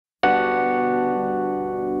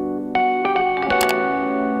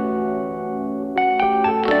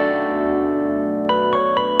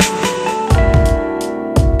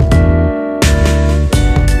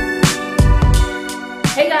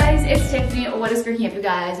What is freaking up, you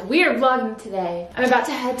guys? We are vlogging today. I'm about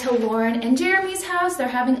to head to Lauren and Jeremy's house. They're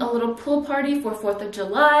having a little pool party for 4th of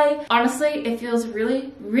July. Honestly, it feels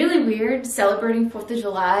really weird celebrating 4th of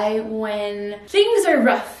July when things are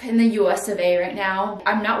rough in the US of A right now.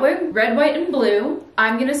 I'm not wearing red, white, and blue.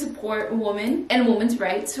 I'm gonna support women and women's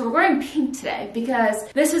rights. So we're wearing pink today because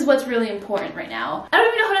this is what's really important right now. I don't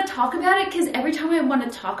even know how to talk about it because every time I want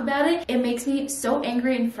to talk about it, it makes me so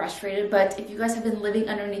angry and frustrated. But if you guys have been living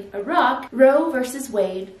underneath a rock, Roe versus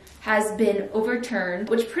Wade has been overturned,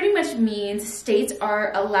 which pretty much means states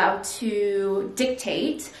are allowed to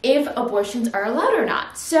dictate if abortions are allowed or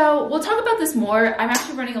not. So we'll talk about this more. I'm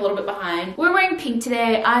actually running a little bit behind. We're wearing pink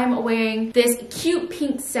today. I'm wearing this cute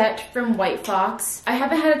pink set from White Fox. I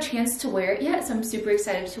haven't had a chance to wear it yet, so I'm super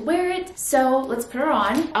excited to wear it. So let's put her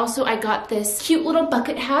on. Also, I got this cute little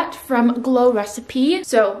bucket hat from Glow Recipe.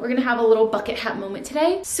 So we're gonna have a little bucket hat moment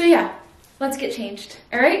today. So yeah. Let's get changed.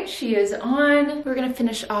 All right, she is on. We're gonna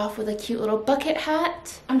finish off with a cute little bucket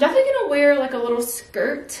hat. I'm definitely gonna wear like a little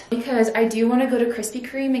skirt because I do wanna go to Krispy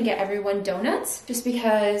Kreme and get everyone donuts just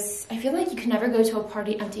because I feel like you can never go to a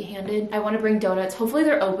party empty-handed. I wanna bring donuts. Hopefully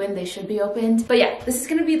they're open. They should be opened. But yeah, this is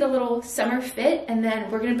gonna be the little summer fit, and then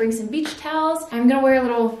we're gonna bring some beach towels. I'm gonna wear a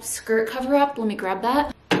little skirt cover up. Let me grab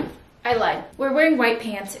that. I lied. We're wearing white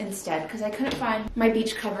pants instead because I couldn't find my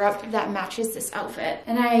beach cover up that matches this outfit.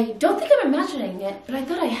 And I don't think I'm imagining it, but I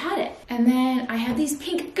thought I had it. And then I have these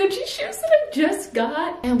pink Gucci shoes that I just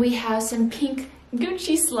got. And we have some pink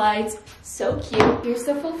Gucci slides. So cute. Here's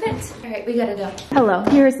the full fit. All right, we gotta go. Hello,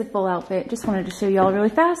 here's the full outfit. Just wanted to show you all really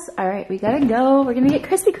fast. All right, we gotta go. We're gonna get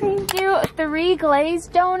Krispy Kreme. 3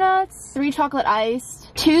 glazed donuts, 3 chocolate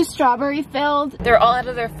iced, 2 strawberry filled. They're all out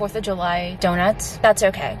of their 4th of July donuts. That's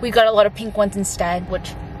okay. We got a lot of pink ones instead,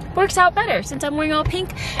 which works out better since I'm wearing all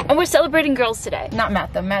pink. And we're celebrating girls today. Not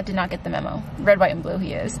Matt though. Matt did not get the memo. Red, white, and blue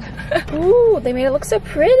he is. Ooh, they made it look so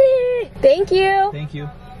pretty. Thank you. Thank you.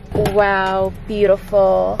 Wow,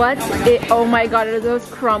 beautiful. What's it? Oh my god, are those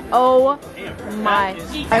crumbs? Oh my.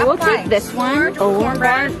 I will take this one. Oh my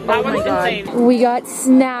god. Oh my god. We got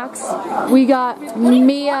snacks. We got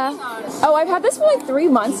Mia. Oh, I've had this for like 3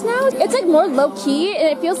 months now. It's like more low key and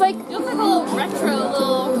it feels like a little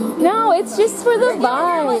retro, No, it's just for the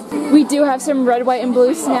vibe. We do have some red, white, and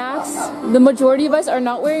blue snacks. The majority of us are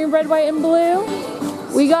not wearing red, white, and blue.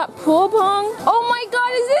 We got pool pong. Oh my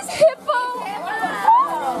god, is this hippo?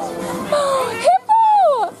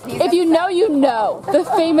 Hippo! If you know, you know. The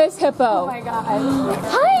famous hippo. Oh my god.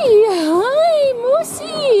 Hi,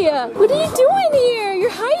 Moosey. What are you doing here?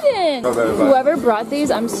 You're hiding. Whoever brought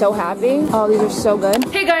these, I'm so happy. Oh, these are so good.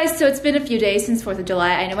 Hey guys, so it's been a few days since 4th of July.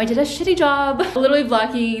 I know I did a shitty job literally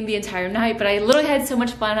vlogging the entire night, but I literally had so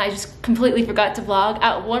much fun. I just completely forgot to vlog.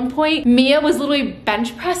 At one point, Mia was literally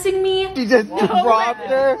bench pressing me. She just dropped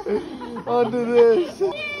her onto this.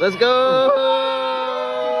 Let's go.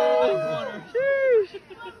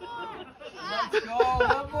 Let's go.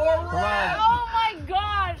 One more round. Oh my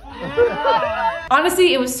god. Yeah.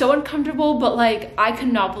 Honestly, it was so uncomfortable, but like I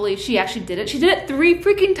could not believe she actually did it. She did it 3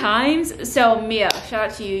 freaking times. So Mia,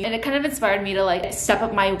 shout out to you. And it kind of inspired me to like step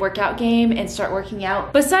up my workout game and start working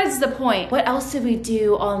out. Besides the point, what else did we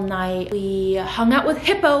do all night? We hung out with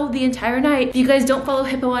Hippo the entire night. If you guys don't follow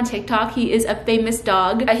Hippo on TikTok, he is a famous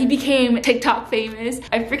dog. He became TikTok famous.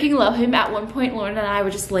 I freaking love him. At one point, Lauren and I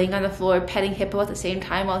were just laying on the floor petting Hippo at the same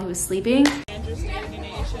time while he was sleeping.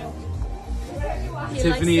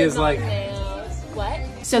 Tiffany is like, what?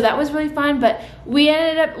 So that was really fun, but we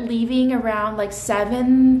ended up leaving around like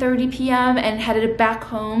 7:30 p.m. and headed back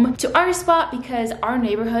home to our spot because our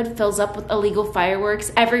neighborhood fills up with illegal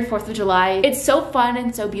fireworks every 4th of July. It's so fun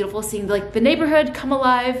and so beautiful seeing like the neighborhood come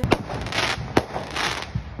alive.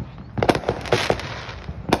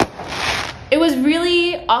 It was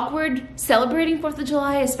really awkward celebrating 4th of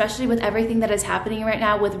July, especially with everything that is happening right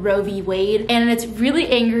now with Roe v. Wade, and it's really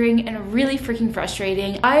angering and really freaking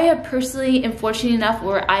frustrating. I have personally am fortunate enough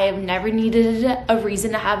where I have never needed a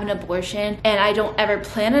reason to have an abortion, and I don't ever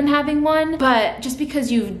plan on having one, but just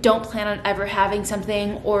because you don't plan on ever having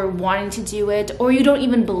something or wanting to do it, or you don't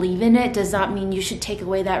even believe in it, does not mean you should take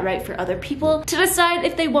away that right for other people to decide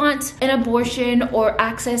if they want an abortion or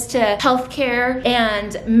access to healthcare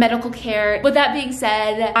and medical care. With that being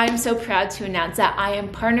said, I'm so proud to announce that I am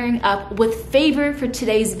partnering up with Favor for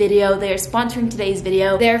today's video. They are sponsoring today's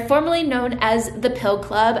video. They're formerly known as the Pill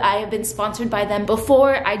Club. I have been sponsored by them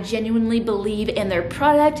before. I genuinely believe in their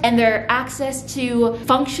product and their access to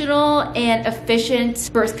functional and efficient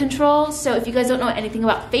birth control. So if you guys don't know anything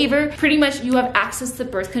about Favor, pretty much you have access to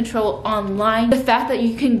birth control online. The fact that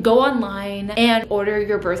you can go online and order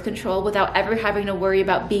your birth control without ever having to worry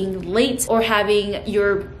about being late or having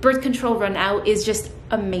your birth control run run out is just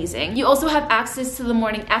amazing. You also have access to the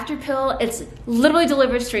morning after pill. It's literally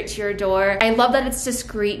delivered straight to your door. I love that it's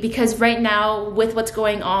discreet because right now with what's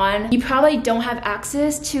going on, you probably don't have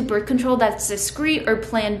access to birth control that's discreet or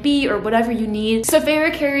plan B or whatever you need. So Favor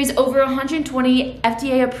carries over 120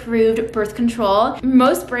 FDA approved birth control.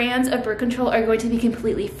 Most brands of birth control are going to be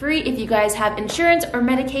completely free if you guys have insurance or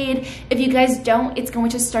Medicaid. If you guys don't, it's going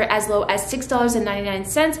to start as low as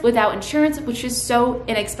 $6.99 without insurance, which is so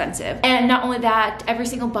inexpensive. And not only that, every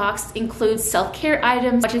single box includes self-care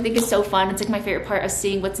items, which I think is so fun. It's like my favorite part of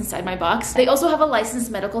seeing what's inside my box. They also have a licensed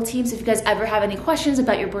medical team, so if you guys ever have any questions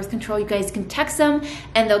about your birth control, you guys can text them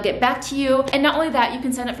and they'll get back to you. And not only that, you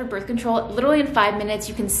can sign up for birth control literally in 5 minutes.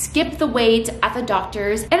 You can skip the wait at the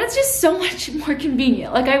doctor's, and it's just so much more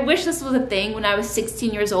convenient. Like, I wish this was a thing when I was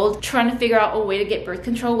 16 years old, trying to figure out a way to get birth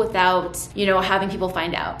control without, you know, having people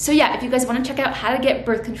find out. So yeah, if you guys want to check out how to get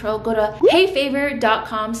birth control, go to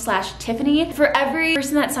heyfavor.com/Tiffany. For every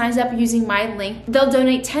person that signs up using my link, they'll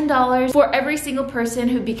donate $10 for every single person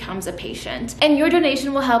who becomes a patient. And your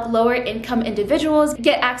donation will help lower income individuals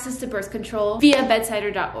get access to birth control via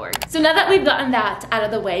bedsider.org. So now that we've gotten that out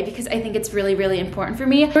of the way, because I think it's really, really important for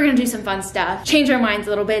me, we're gonna do some fun stuff. Change our minds a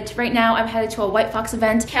little bit. Right now, I'm headed to a White Fox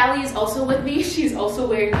event. Callie is also with me. She's also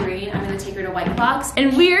wearing green. I'm gonna take her to White Fox,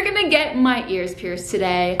 and we're gonna get my ears pierced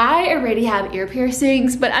today. I already have ear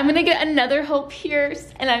piercings, but I'm gonna get another hole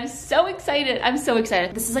pierced, and I'm so excited. I'm so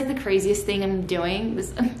excited. This is like the craziest thing I'm doing.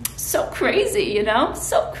 This so crazy, you know?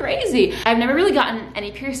 So crazy. I've never really gotten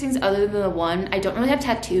any piercings other than the one. I don't really have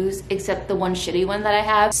tattoos except the one shitty one that I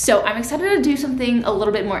have. So I'm excited to do something a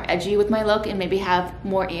little bit more edgy with my look and maybe have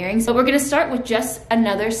more earrings. But we're gonna start with just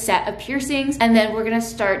another set of piercings, and then we're gonna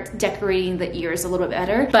start decorating the ears a little bit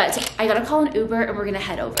better. But I gotta call an Uber and we're gonna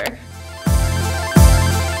head over.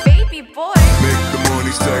 Baby boy. Make the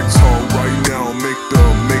money stack tall right now. Make the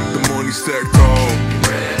money stack tall.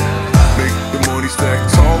 Make the money stack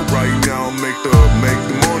tall right now. Make the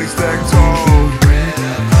money stack tall.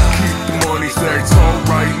 Keep the money stack tall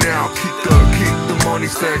right now. Keep the money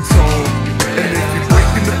stack tall. And if you're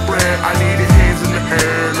breaking the bread, I need your hands in the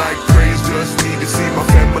air like praise. Just need to see my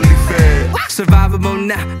family fed. Survivable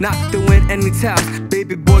now, not doing any tells.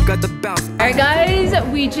 Baby boy got the bounce. Alright guys,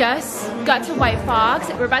 we just got to White Fox.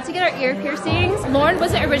 We're about to get our ear piercings. Lauren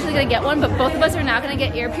wasn't originally gonna get one, but both of us are now gonna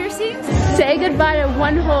get ear piercings. Say goodbye to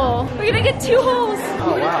one hole. We're gonna get 2 holes.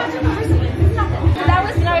 Oh, wow. That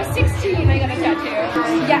was when I was 16, I got a tattoo.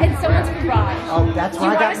 Yeah, in someone's garage. Oh, that's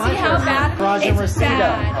where I got my see how bad? garage in It's Reseda.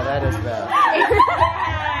 bad. Oh, that is bad.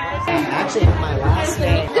 Actually, my last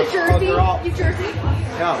name. The Jersey? Girl. You Jersey?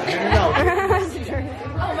 No.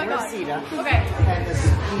 Oh my god. Reseda. Okay. And he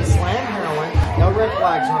slammed heroin. No red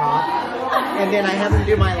flags went off. And then I had him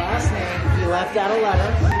do my last name. He left out a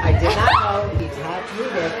letter. I did not know. He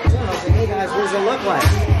tattooed it. So I was like, hey guys, what does it look like?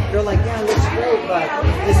 They're like, yeah, it looks great, but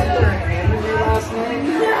isn't there an M in your last name?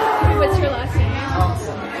 No. What's your last name?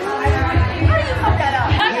 Thompson. How do you fuck that up?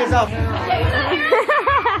 He is up.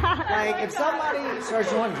 Like, if somebody starts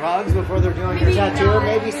doing drugs before they're doing your tattoo,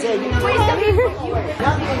 maybe say, you know what?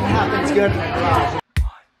 Nothing happens good in the garage.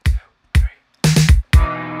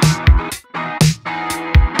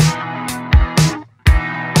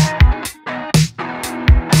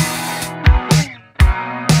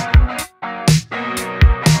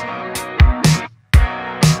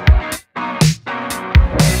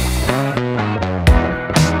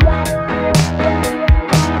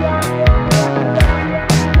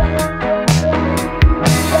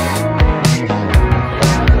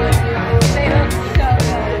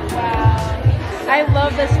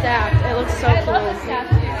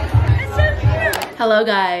 Hello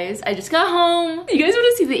guys, I just got home. You guys want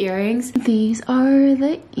to see the earrings? These are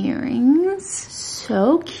the earrings.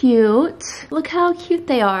 So cute. Look how cute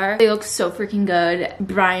they are. They look so freaking good.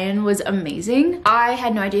 Brian was amazing. I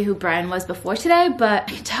had no idea who Brian was before today, but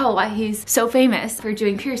I can tell why he's so famous for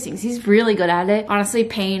doing piercings. He's really good at it. Honestly,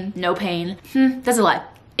 pain, no pain. That's a lie.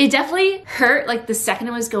 It definitely hurt like the second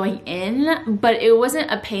it was going in, but it wasn't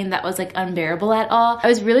a pain that was like unbearable at all. I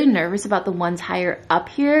was really nervous about the ones higher up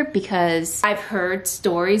here because I've heard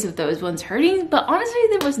stories of those ones hurting, but honestly,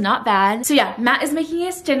 that was not bad. So yeah, Matt is making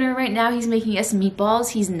us dinner right now. He's making us meatballs.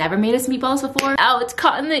 He's never made us meatballs before. Ow, it's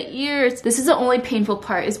caught in the ears. This is the only painful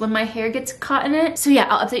part is when my hair gets caught in it. So yeah,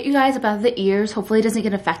 I'll update you guys about the ears. Hopefully it doesn't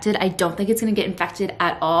get infected. I don't think it's gonna get infected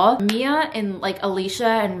at all. Mia and like Alicia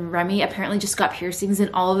and Remy apparently just got piercings in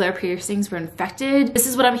all all of their piercings were infected. This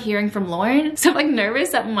is what I'm hearing from Lauren. So I'm like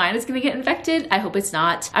nervous that mine is gonna get infected. I hope it's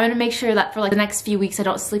not. I'm gonna make sure that for like the next few weeks I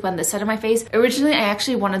don't sleep on this side of my face. Originally, I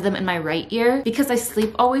actually wanted them in my right ear because I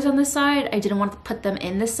sleep always on this side. I didn't want to put them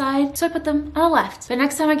in this side, so I put them on the left. But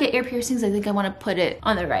next time I get ear piercings, I think I want to put it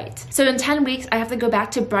on the right. So in 10 weeks, I have to go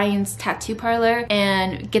back to Brian's tattoo parlor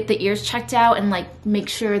and get the ears checked out and like make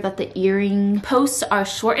sure that the earring posts are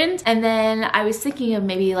shortened. And then I was thinking of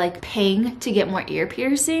maybe like paying to get more ear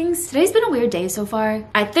piercings. Today's been a weird day so far.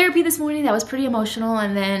 I had therapy this morning that was pretty emotional,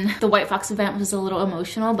 and then the White Fox event was a little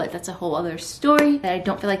emotional, but that's a whole other story that I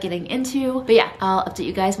don't feel like getting into. But yeah, I'll update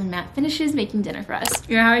you guys when Matt finishes making dinner for us.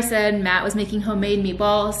 You know how I said Matt was making homemade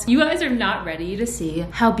meatballs? You guys are not ready to see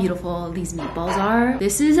how beautiful these meatballs are.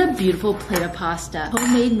 This is a beautiful plate of pasta.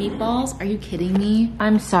 Homemade meatballs? Are you kidding me?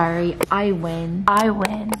 I'm sorry, I win. I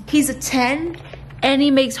win. He's a 10 and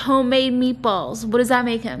he makes homemade meatballs. What does that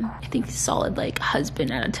make him? I think he's solid like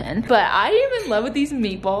husband out of 10. But I am in love with these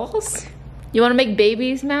meatballs. You wanna make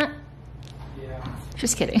babies, Matt? Yeah.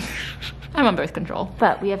 Just kidding. I'm on birth control.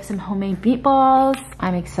 But we have some homemade meatballs.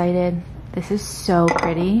 I'm excited. This is so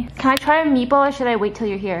pretty. Can I try a meatball or should I wait till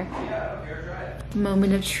you're here? Yeah, here, try it.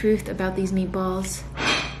 Moment of truth about these meatballs.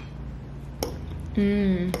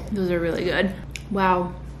 Those are really good.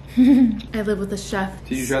 Wow. I live with a chef.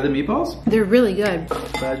 Did you try the meatballs? They're really good.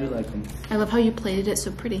 Glad you like them. I love how you plated it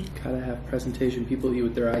so pretty. Gotta have presentation. People eat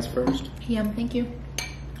with their eyes first. Yum, thank you.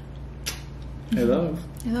 I love.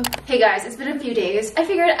 Hey guys, it's been a few days. I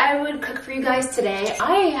figured I would cook for you guys today.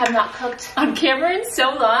 I have not cooked on camera in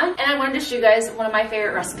so long, and I wanted to show you guys one of my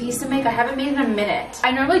favorite recipes to make. I haven't made in a minute.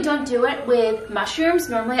 I normally don't do it with mushrooms.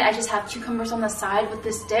 Normally I just have cucumbers on the side with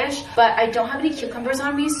this dish, but I don't have any cucumbers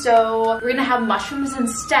on me, so we're gonna have mushrooms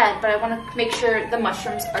instead, but I wanna make sure the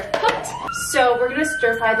mushrooms are cooked. So we're gonna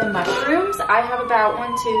stir fry the mushrooms. I have about 1,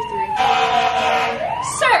 2, 3,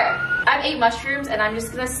 sir! I have 8 mushrooms and I'm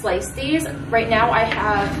just gonna slice these. Right now I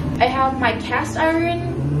have my cast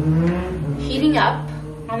iron heating up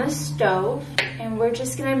on the stove, and we're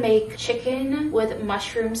just gonna make chicken with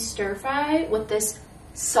mushroom stir fry with this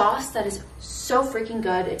sauce that is so freaking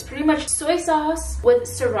good. It's pretty much soy sauce with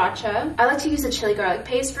sriracha. I like to use the chili garlic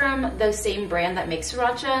paste from the same brand that makes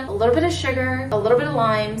sriracha. A little bit of sugar, a little bit of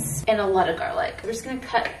limes, and a lot of garlic. We're just gonna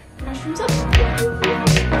cut the mushrooms up.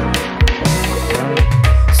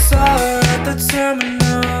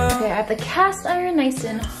 Okay, I have the cast iron nice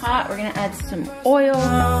and hot. We're gonna add some oil,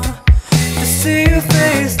 some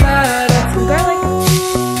garlic.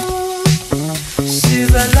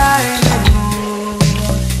 She's a lion.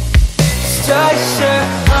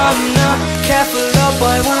 I'm not careful of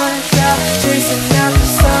boy one shot, chasing out the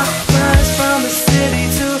sunrise from the city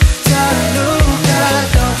to Toluca.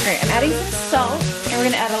 Alright, I'm adding some salt, and we're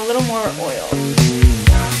gonna add a little more oil.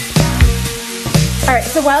 Alright,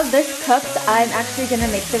 so while this cooks, I'm actually gonna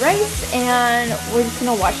make the rice, and we're just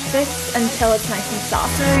gonna watch this until it's nice and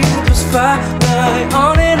soft.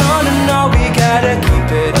 On and on, we gotta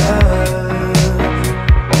keep it up.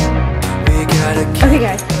 Okay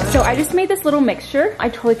guys, so I just made this little mixture. I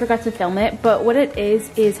totally forgot to film it, but what it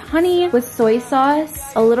is honey with soy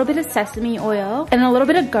sauce, a little bit of sesame oil, and a little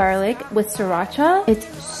bit of garlic with sriracha. It's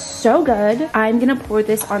so good. I'm gonna pour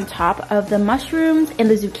this on top of the mushrooms and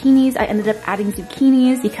the zucchinis. I ended up adding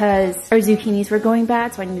zucchinis because our zucchinis were going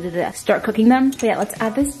bad, so I needed to start cooking them. So yeah, let's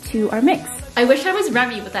add this to our mix. I wish I was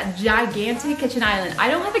Remy with that gigantic kitchen island. I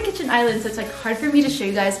don't have a kitchen island, so it's like hard for me to show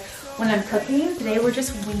you guys when I'm cooking. Today we're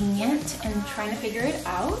just winging it and trying to figure it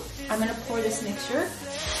out. I'm gonna pour this mixture.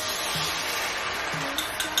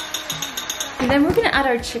 And then we're gonna add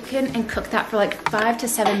our chicken and cook that for like 5 to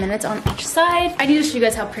 7 minutes on each side. I need to show you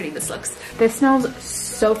guys how pretty this looks. This smells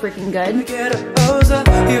so freaking good.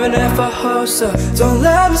 Even if I host her, don't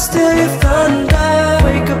let me steal your thunder.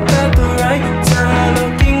 Wake up at the right time,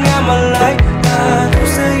 looking at my light. Don't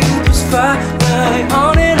say you just fine.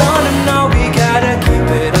 On and on, we gotta keep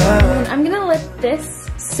it up. I'm gonna let this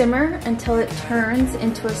simmer until it turns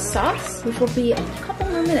into a sauce, which will be a couple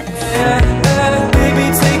more minutes.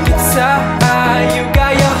 Baby, take it side. You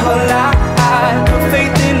got your whole life. Put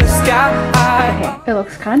faith in the sky. Okay, it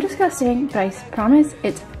looks kind of disgusting, but I promise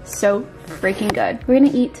it's so freaking good. We're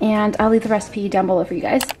gonna eat, and I'll leave the recipe down below for you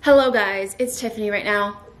guys. Hello guys, it's Tiffany right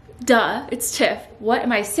now. Duh, it's Tiff. What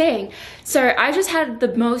am I saying? Sorry, I just had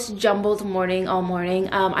the most jumbled morning all morning.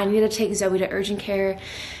 I needed to take Zoe to urgent care,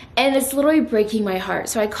 and it's literally breaking my heart.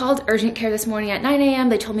 So I called urgent care this morning at 9 a.m.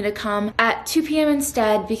 They told me to come at 2 p.m.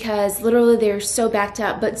 instead because literally they're so backed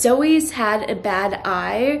up. But Zoe's had a bad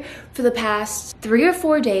eye for the past 3 or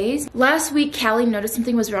 4 days. Last week, Callie noticed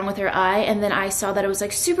something was wrong with her eye, and then I saw that it was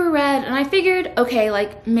like super red, and I figured, okay,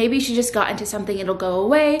 like maybe she just got into something, it'll go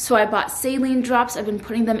away. So I bought saline drops. I've been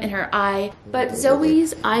putting them in her eye. But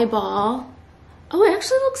Zoe's eyeball, oh, it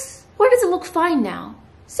actually looks, where does it look fine now?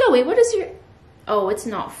 Zoe, what is your, oh, it's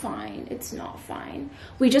not fine. It's not fine.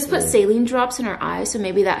 We just put saline drops in her eye, so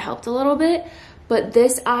maybe that helped a little bit. But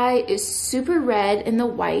this eye is super red in the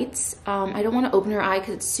whites. I don't want to open her eye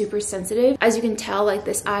because it's super sensitive. As you can tell, like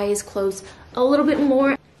this eye is closed a little bit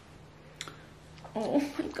more. Oh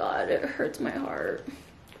my God, it hurts my heart.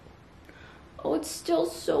 Oh, it's still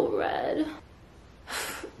so red.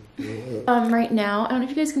 Right now, I don't know if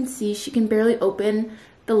you guys can see, she can barely open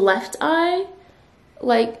the left eye.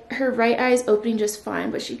 Like her right eye is opening just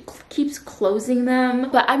fine, but she keeps closing them.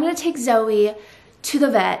 But I'm gonna take Zoe to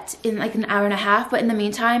the vet in like an hour and a half, but in the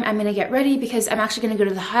meantime, I'm gonna get ready because I'm actually gonna go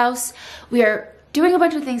to the house. We are doing a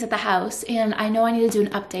bunch of things at the house, and I know I need to do an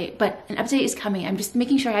update, but an update is coming. I'm just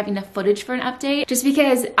making sure I have enough footage for an update, just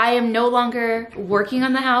because I am no longer working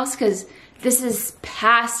on the house because this is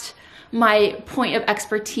past my point of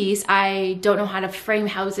expertise. I don't know how to frame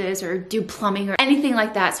houses or do plumbing or anything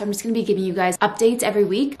like that, so I'm just gonna be giving you guys updates every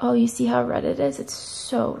week. Oh, you see how red it is? It's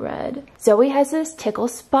so red. Zoe has this tickle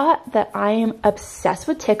spot that I am obsessed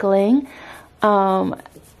with tickling.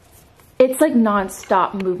 It's like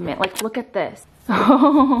non-stop movement. Like, look at this.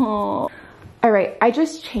 Oh. All right, I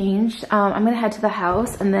just changed. I'm gonna head to the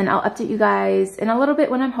house and then I'll update you guys in a little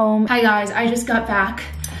bit when I'm home. Hi guys, I just got back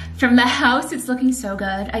from the house. It's looking so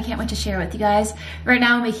good. I can't wait to share it with you guys. Right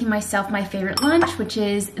now I'm making myself my favorite lunch, which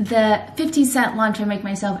is the 50-cent lunch I make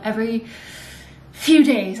myself every few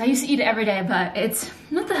days. I used to eat it every day, but it's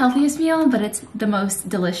not the healthiest meal, but it's the most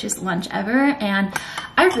delicious lunch ever. And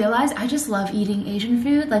I realized I just love eating Asian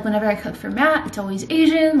food. Like whenever I cook for Matt, it's always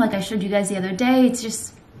Asian. Like I showed you guys the other day, it's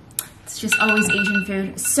just always Asian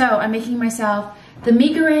food. So I'm making myself the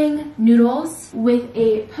mee goreng noodles with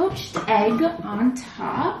a poached egg on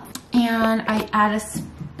top. And I add a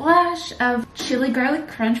splash of chili garlic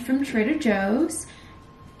crunch from Trader Joe's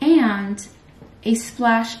and a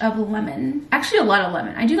splash of lemon. Actually a lot of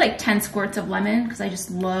lemon. I do like 10 squirts of lemon because I just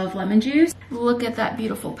love lemon juice. Look at that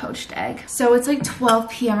beautiful poached egg. So it's like 12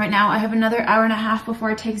 p.m. right now. I have another hour and a half before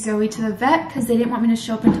I take Zoe to the vet because they didn't want me to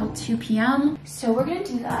show up until 2 p.m. So we're gonna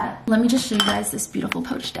do that. Let me just show you guys this beautiful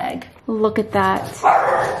poached egg. Look at that.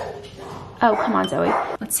 Oh, come on, Zoe.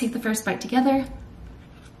 Let's take the first bite together.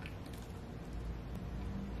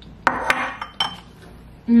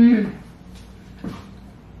 Mmm.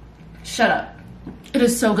 Shut up. It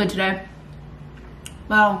is so good today.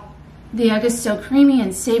 Wow. The egg is so creamy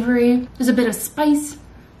and savory. There's a bit of spice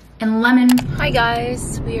and lemon. Hi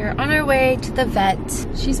guys, we are on our way to the vet.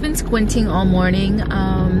 She's been squinting all morning,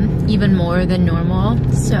 even more than normal.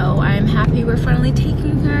 So I'm happy we're finally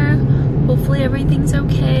taking her. Hopefully everything's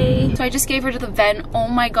okay. So I just gave her to the vet. Oh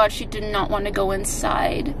my God, she did not want to go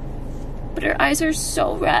inside. But her eyes are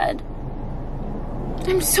so red.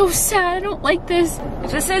 I'm so sad. I don't like this. If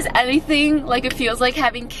this is anything like it feels like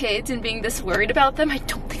having kids and being this worried about them, I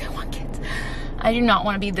don't think I want kids. I do not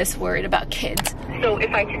want to be this worried about kids. So if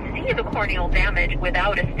I can see the corneal damage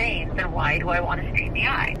without a stain, then why do I want to stain the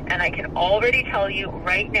eye? And I can already tell you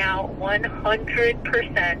right now,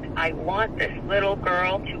 100%, I want this little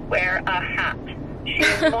girl to wear a hat. She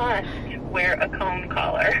must wear a cone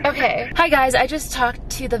collar. Okay. Hi guys, I just talked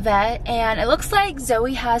to the vet and it looks like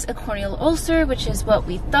Zoe has a corneal ulcer, which is what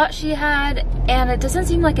we thought she had, and it doesn't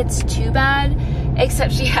seem like it's too bad,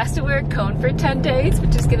 except she has to wear a cone for 10 days,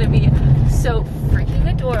 which is gonna be so freaking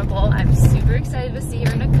adorable. I'm super excited to see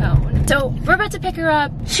her in a cone. So we're about to pick her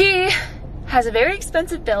up. She has a very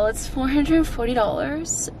expensive bill. It's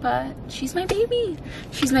 $440, but she's my baby.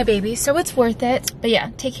 She's my baby, so it's worth it. But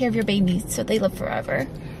yeah, take care of your babies so they live forever.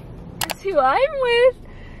 That's who I'm with.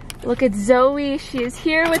 Look at Zoe. She is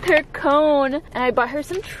here with her cone, and I bought her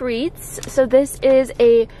some treats. So this is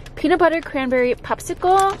a peanut butter cranberry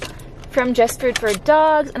popsicle from Just Food for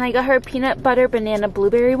Dogs, and I got her a peanut butter banana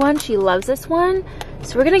blueberry one. She loves this one.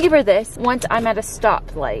 So we're gonna give her this once I'm at a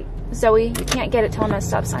stoplight. Zoe, you can't get it till I'm at a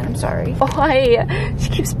stop sign, I'm sorry. Oh, she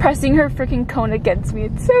keeps pressing her freaking cone against me.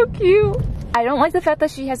 It's so cute. I don't like the fact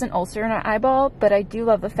that she has an ulcer in her eyeball, but I do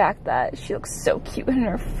love the fact that she looks so cute in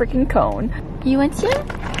her freaking cone. You want some?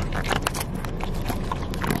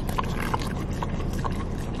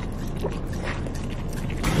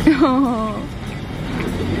 Oh.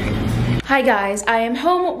 Hi guys, I am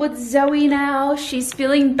home with Zoe now. She's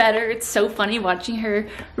feeling better. It's so funny watching her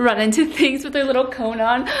run into things with her little cone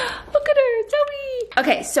on. Look at her, Zoe.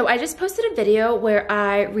 Okay, so I just posted a video where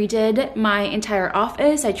I redid my entire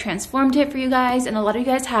office. I transformed it for you guys, and a lot of you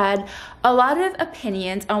guys had a lot of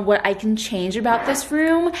opinions on what I can change about this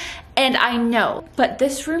room. And I know, but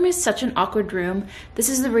this room is such an awkward room. This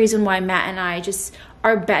is the reason why Matt and I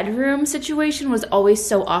our bedroom situation was always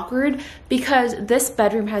so awkward, because this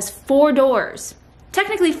bedroom has 4 doors,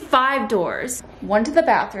 technically 5 doors. 1 to the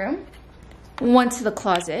bathroom, 1 to the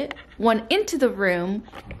closet, 1 into the room,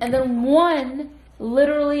 and then 1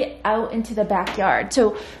 literally out into the backyard.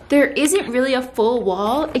 So there isn't really a full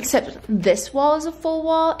wall, except this wall is a full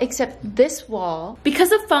wall, except this wall.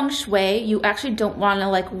 Because of feng shui, you actually don't want to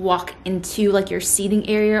like walk into like your seating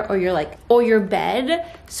area or your bed.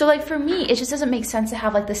 So like for me, it just doesn't make sense to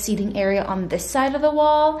have like the seating area on this side of the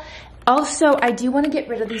wall. Also, I do want to get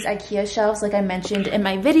rid of these IKEA shelves like I mentioned in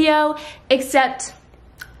my video, except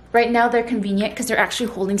right now they're convenient because they're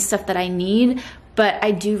actually holding stuff that I need. But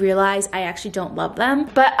I do realize I actually don't love them.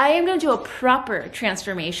 But I am gonna do a proper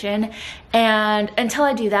transformation, and until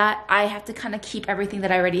I do that, I have to kind of keep everything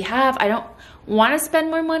that I already have. I don't want to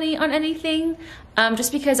spend more money on anything,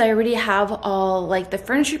 just because I already have all like the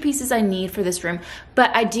furniture pieces I need for this room.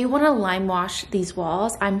 But I do want to lime wash these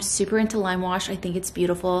walls. I'm super into lime wash. I think it's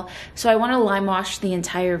beautiful. So I want to lime wash the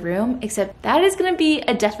entire room, except that is going to be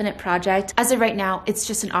a definite project. As of right now, it's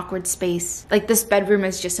just an awkward space. Like this bedroom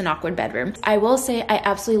is just an awkward bedroom. I will say I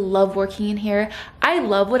absolutely love working in here. I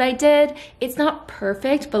love what I did. It's not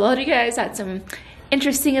perfect, but a lot of you guys had some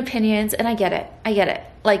interesting opinions, and I get it. I get it.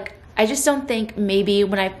 Like, I just don't think maybe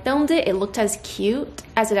when I filmed it, it looked as cute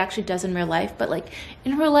as it actually does in real life. But like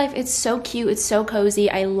in real life, it's so cute. It's so cozy.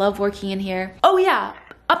 I love working in here. Oh yeah,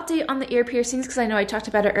 update on the ear piercings, because I know I talked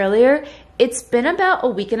about it earlier. It's been about a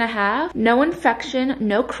week and a half. No infection,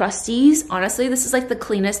 no crusties. Honestly, this is like the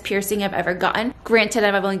cleanest piercing I've ever gotten. Granted,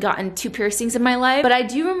 I've only gotten 2 piercings in my life, but I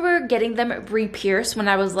do remember getting them re-pierced when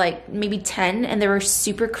I was like maybe 10, and they were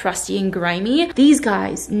super crusty and grimy. These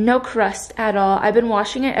guys, no crust at all. I've been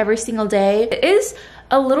washing it every single day. It is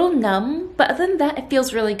a little numb, but other than that, it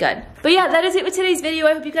feels really good. But yeah, that is it with today's video.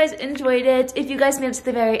 I hope you guys enjoyed it. If you guys made it to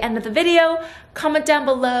the very end of the video, comment down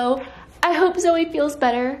below. I hope Zoe feels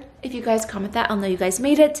better. If you guys comment that, I'll know you guys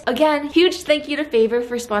made it. Again, huge thank you to Favor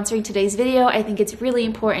for sponsoring today's video. I think it's really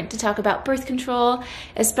important to talk about birth control,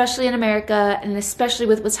 especially in America, and especially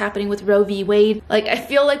with what's happening with Roe v. Wade. Like, I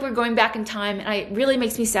feel like we're going back in time, and it really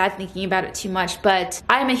makes me sad thinking about it too much, but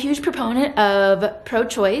I'm a huge proponent of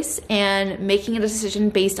pro-choice and making a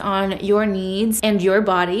decision based on your needs and your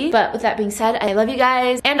body. But with that being said, I love you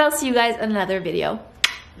guys, and I'll see you guys in another video.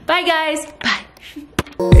 Bye guys, bye.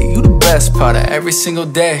 Hey, you the best part of every single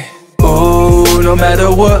day. Ooh, no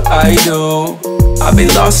matter what I do, I'll be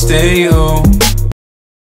lost in you.